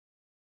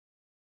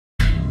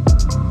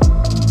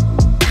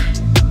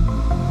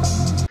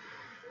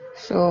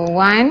So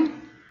 1.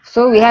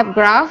 So we have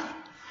graph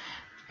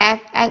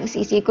fx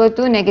is equal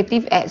to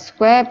negative x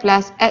squared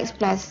plus x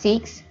plus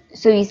 6.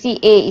 So we see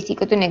a is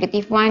equal to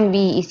negative 1,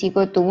 b is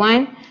equal to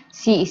 1,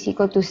 c is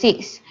equal to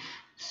 6.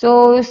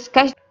 So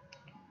sketch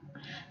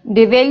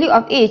the value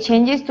of a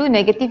changes to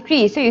negative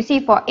 3. So you see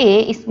for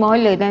a is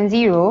smaller than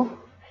 0.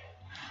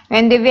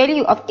 When the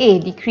value of a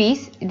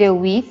decrease, the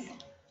width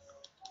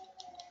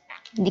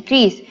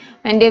decrease.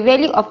 When the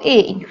value of a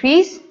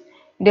increase,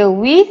 the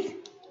width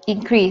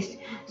increase.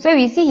 So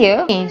we see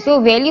here,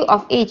 so value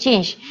of a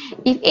change.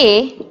 If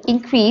a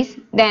increase,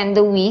 then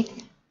the width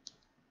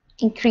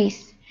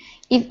increase.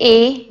 If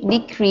a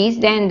decrease,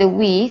 then the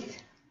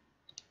width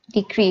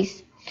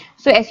decrease.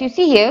 So as you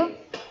see here,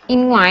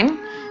 in 1,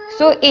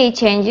 so a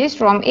changes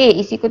from a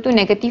is equal to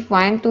negative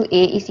 1 to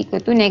a is equal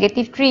to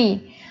negative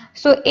 3.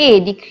 So a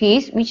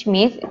decrease, which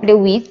means the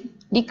width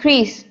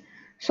decrease.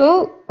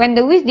 So when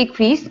the width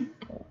decrease,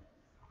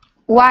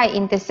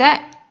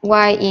 y-intercept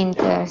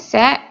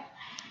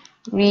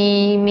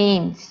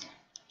remains.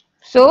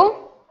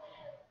 So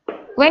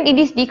when it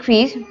is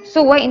decreased,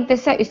 so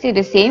y-intercept is still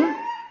the same,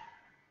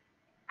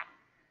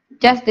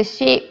 just the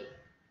shape,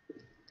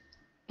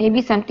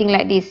 maybe something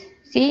like this.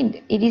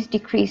 See, it is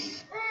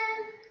decreased.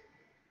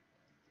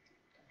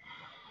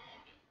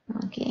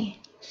 Okay,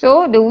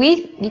 so the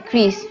width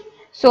decrease.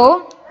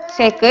 So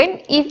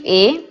second, if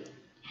a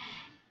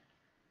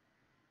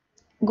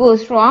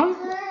goes from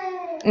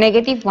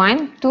negative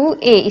 1 to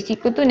a is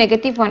equal to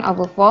negative 1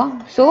 over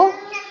 4, so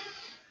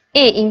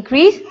a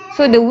increase,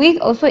 so the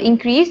width also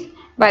increase,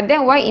 but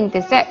then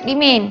y-intercept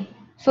remain.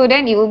 So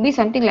then it will be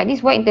something like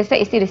this. Y-intercept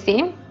is still the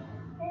same,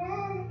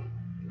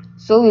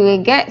 so we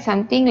will get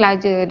something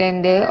larger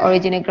than the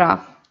original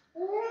graph.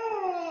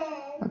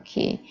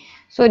 Okay,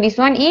 so this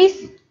one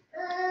is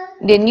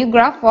the new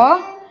graph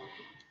for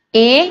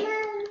a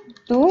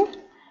to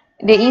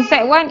the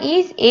inside one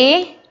is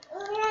a.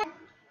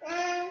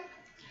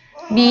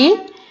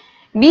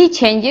 b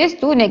changes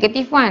to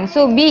negative 1.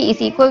 So b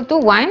is equal to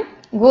 1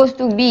 goes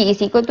to b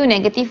is equal to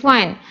negative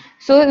 1.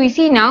 So we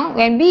see now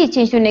when b is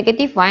changed to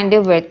negative 1,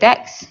 the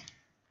vertex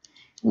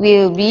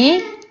will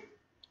be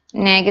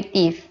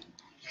negative.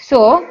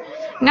 So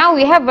now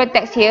we have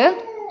vertex here.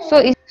 So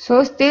it's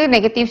still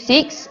negative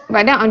 6,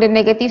 but then on the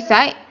negative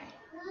side,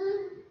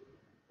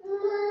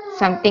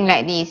 something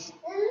like this.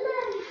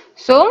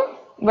 So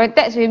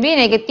vertex will be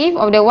negative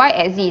of the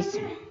y-axis.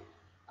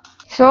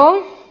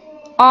 So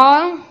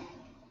all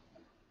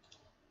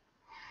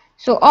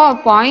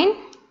point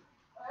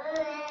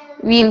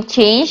will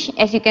change.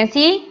 As you can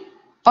see,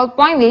 all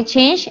point will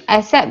change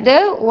except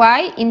the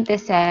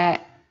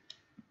y-intercept.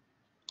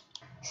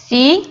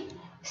 C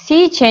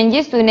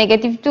changes to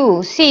negative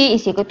 2. C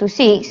is equal to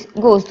 6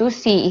 goes to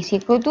C is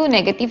equal to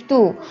negative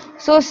 2.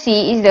 So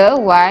C is the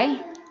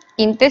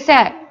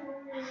y-intercept.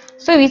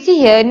 So we see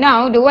here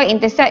now the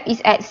y-intercept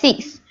is at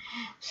 6.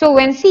 So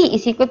when C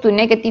is equal to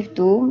negative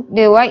 2,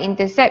 the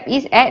y-intercept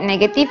is at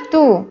negative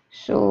 2.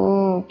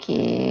 So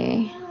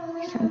okay,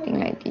 something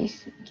like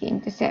this. Okay,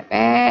 intercept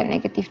at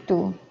negative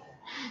 2.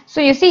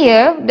 So you see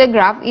here the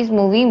graph is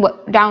moving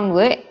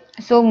downward.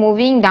 So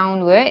moving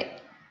downward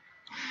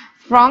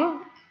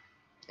from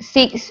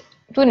 6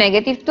 to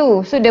negative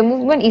 2. So the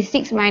movement is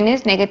 6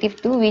 minus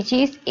negative 2, which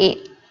is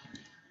 8.